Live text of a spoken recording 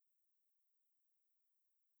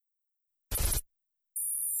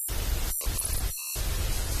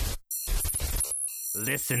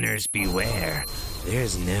Listeners beware.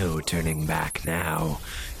 There's no turning back now.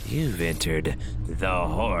 You've entered the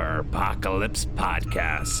Horror Apocalypse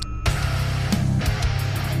Podcast.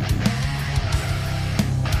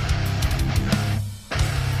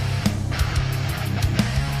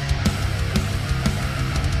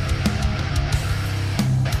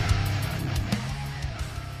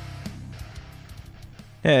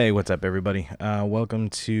 Hey, what's up, everybody?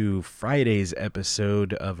 Welcome to Friday's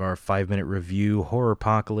episode of our 5-minute review, Horror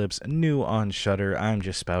Apocalypse, new on Shudder. I'm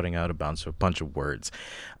just spouting out a bunch of words.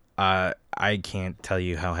 I can't tell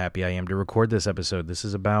you how happy I am to record this episode. This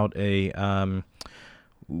is about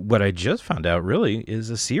what I just found out, really,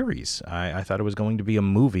 is a series. I thought it was going to be a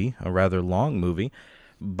movie, a rather long movie,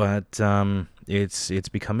 but it's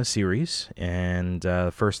become a series, and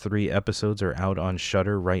the first 3 episodes are out on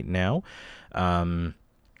Shudder right now.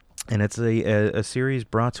 And it's a series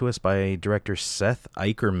brought to us by director Seth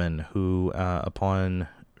Eicherman, who, upon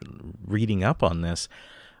reading up on this,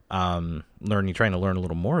 trying to learn a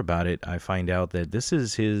little more about it, I find out that this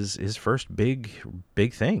is his first big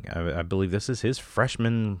thing. I believe this is his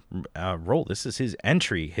freshman role. This is his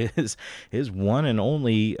entry, his one and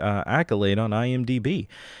only accolade on IMDb.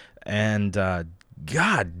 And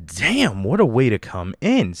God damn, what a way to come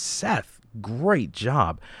in, Seth! Great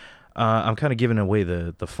job. I'm kind of giving away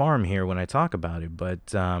the farm here when I talk about it,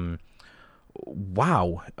 but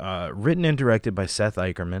wow. Written and directed by Seth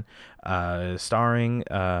Eicherman, starring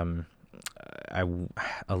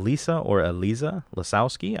Eliza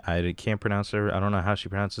Lasowski. I can't pronounce her. I don't know how she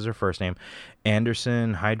pronounces her first name.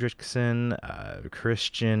 Anderson Hydrickson,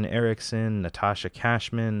 Christian Eriksen, Natasha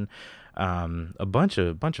Cashman, a bunch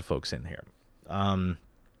of folks in here.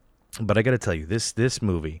 But I got to tell you, this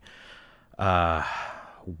movie,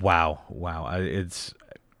 Wow.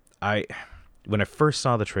 When I first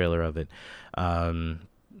saw the trailer of it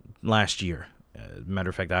last year,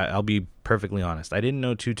 matter of fact, I'll be perfectly honest, I didn't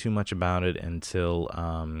know too much about it until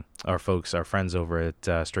our friends over at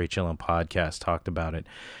Straight Chillin' Podcast talked about it.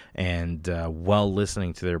 And while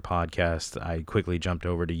listening to their podcast, I quickly jumped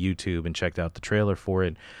over to YouTube and checked out the trailer for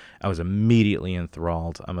it. I was immediately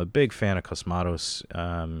enthralled. I'm a big fan of Cosmatos,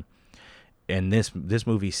 and this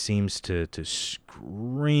movie seems to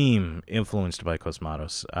scream influenced by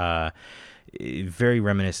Cosmatos. Very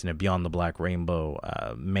reminiscent of Beyond the Black Rainbow,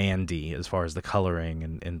 Mandy, as far as the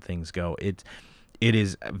coloring and things go. It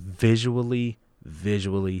is visually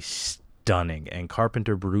stunning, and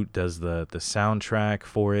Carpenter Brute does the soundtrack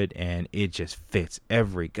for it, and it just fits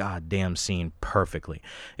every goddamn scene perfectly.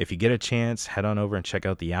 If you get a chance, head on over and check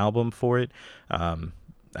out the album for it.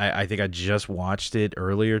 I think I just watched it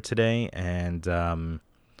earlier today, and I'm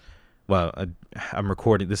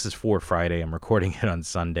recording. This is for Friday. I'm recording it on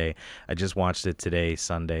Sunday. I just watched it today,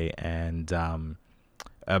 Sunday, and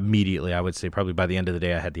immediately, I would say probably by the end of the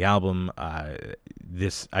day, I had the album. I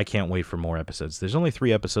can't wait for more episodes. There's only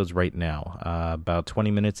 3 episodes right now, about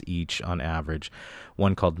 20 minutes each on average.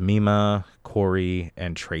 One called Mima, Corey,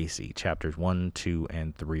 and Tracy, chapters 1, 2,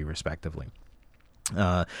 and 3, respectively.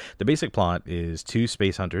 The basic plot is 2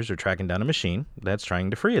 space hunters are tracking down a machine that's trying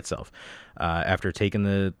to free itself. After taking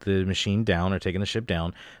the machine down, or taking the ship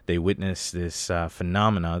down, they witness this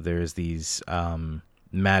phenomena. There's these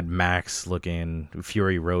Mad Max looking,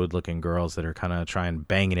 Fury Road looking girls that are kind of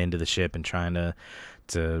banging into the ship and trying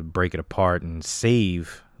to break it apart and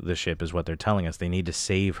save the ship, is what they're telling us. They need to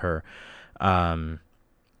save her. But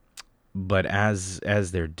as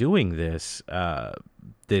they're doing this,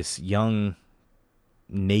 this young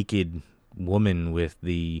naked woman with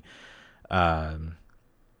an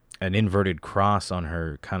inverted cross on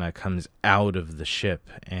her kind of comes out of the ship,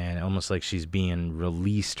 and almost like she's being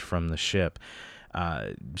released from the ship.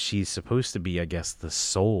 She's supposed to be, I guess, the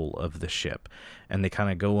soul of the ship, and they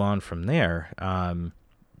kind of go on from there.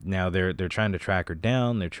 Now they're trying to track her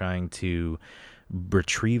down. They're trying to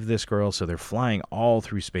retrieve this girl, so they're flying all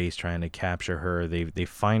through space trying to capture her. They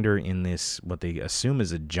find her in this, what they assume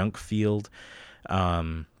is a junk field.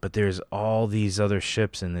 But there's all these other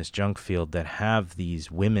ships in this junk field that have these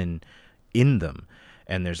women in them,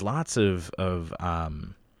 and there's lots of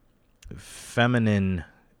feminine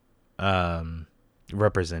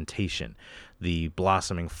representation. The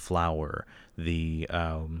blossoming flower, the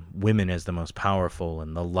women as the most powerful,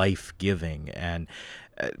 and the life-giving. And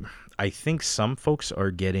I think some folks are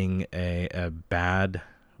getting a bad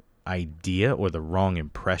idea or the wrong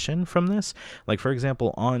impression from this. Like, for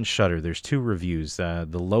example, on Shudder, there's 2 reviews. The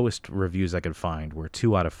lowest reviews I could find were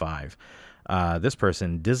 2 out of 5. This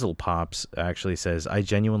person, Dizzle Pops, actually says, I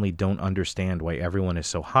genuinely don't understand why everyone is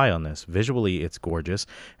so high on this. Visually, it's gorgeous,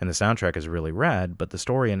 and the soundtrack is really rad, but the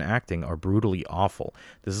story and acting are brutally awful.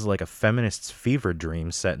 This is like a feminist's fever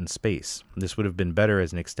dream set in space. This would have been better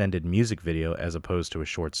as an extended music video as opposed to a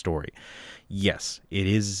short story. Yes, it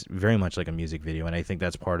is very much like a music video, and I think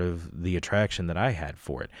that's part of the attraction that I had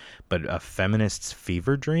for it. But a feminist's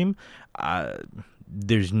fever dream,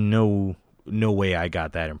 there's no way I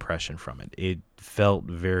got that impression from it. It felt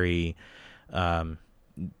very,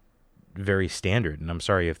 very standard, and I'm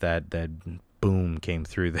sorry if that boom came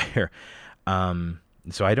through there.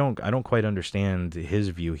 So I don't quite understand his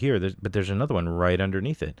view here. But there's another one right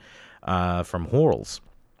underneath it, from Horrels.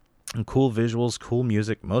 Cool visuals, cool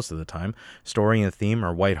music most of the time. Story and theme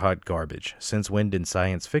are white-hot garbage. Since when did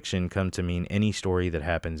science fiction come to mean any story that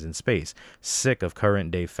happens in space? Sick of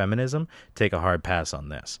current-day feminism? Take a hard pass on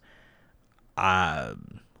this.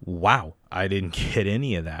 Wow, I didn't get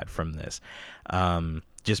any of that from this.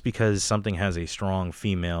 Just because something has a strong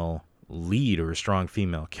female lead or a strong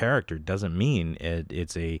female character doesn't mean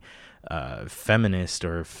it's a feminist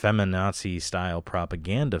or feminazi style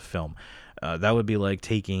propaganda film. That would be like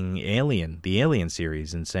taking the Alien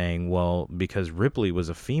series, and saying, well, because Ripley was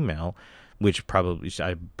a female, which probably,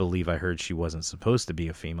 I believe I heard she wasn't supposed to be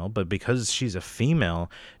a female, but because she's a female,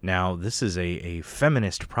 now this is a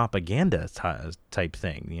feminist propaganda type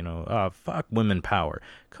thing, fuck women power.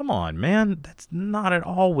 Come on, man, that's not at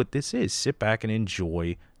all what this is. Sit back and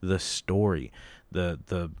enjoy the story,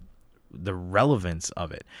 the relevance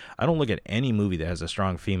of it. I don't look at any movie that has a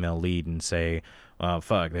strong female lead and say, well,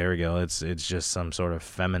 fuck, there we go. It's just some sort of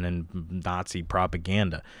feminine Nazi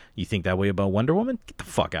propaganda. You think that way about Wonder Woman? Get the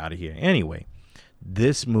fuck out of here. Anyway,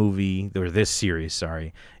 this series,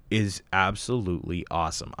 is absolutely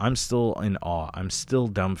awesome. I'm still in awe. I'm still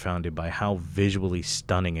dumbfounded by how visually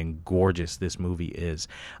stunning and gorgeous this movie is.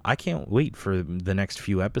 I can't wait for the next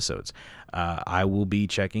few episodes. I will be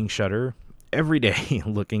checking Shudder every day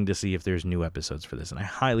looking to see if there's new episodes for this, and I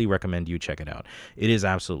highly recommend you check it out. It is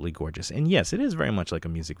absolutely gorgeous, and yes, it is very much like a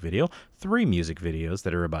music video. 3 music videos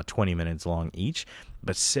that are about 20 minutes long each,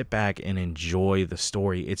 but sit back and enjoy the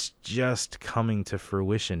story. It's just coming to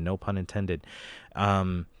fruition, no pun intended.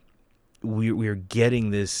 We're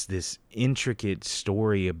getting this intricate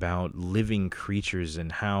story about living creatures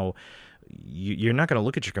and how you're not going to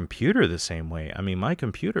look at your computer the same way. I mean, my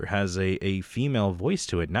computer has a female voice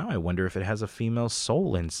to it. Now I wonder if it has a female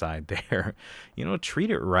soul inside there. Treat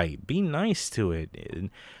it right. Be nice to it.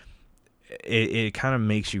 It kind of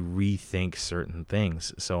makes you rethink certain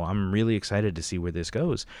things. So I'm really excited to see where this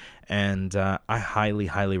goes. And I highly,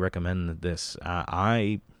 highly recommend this.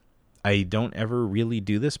 I don't ever really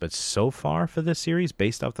do this, but so far for this series,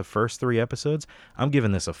 based off the first 3 episodes, I'm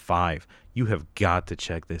giving this a 5. You have got to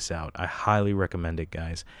check this out. I highly recommend it,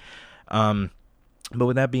 guys. But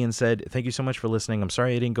with that being said, thank you so much for listening. I'm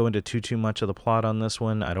sorry I didn't go into too much of the plot on this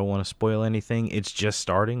one. I don't want to spoil anything. It's just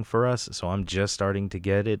starting for us, so I'm just starting to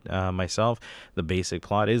get it myself. The basic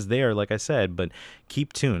plot is there, like I said, but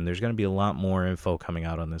keep tuned. There's going to be a lot more info coming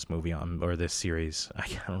out on this movie, or this series. I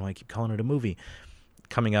don't know why I keep calling it a movie.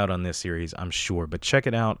 Coming out on this series, I'm sure, but check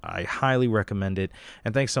it out. I highly recommend it.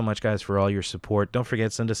 And thanks so much, guys, for all your support. Don't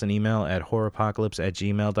forget, send us an email at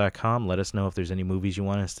horropocalypse@gmail.com. Let us know if there's any movies you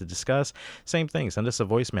want us to discuss. Same thing, send us a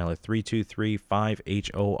voicemail at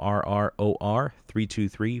 323-5HORROR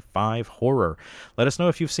 323-5HORROR. Let us know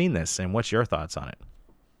if you've seen this and what's your thoughts on it.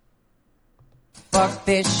 Fuck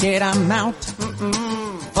this shit, I'm out.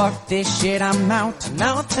 Fuck this shit, I'm out.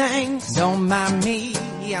 No thanks, don't mind me.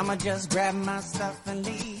 I'ma just grab my stuff and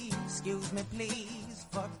leave. Excuse me, please.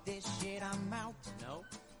 Fuck this shit, I'm out. Nope.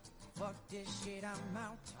 Fuck this shit, I'm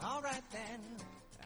out. Alright then.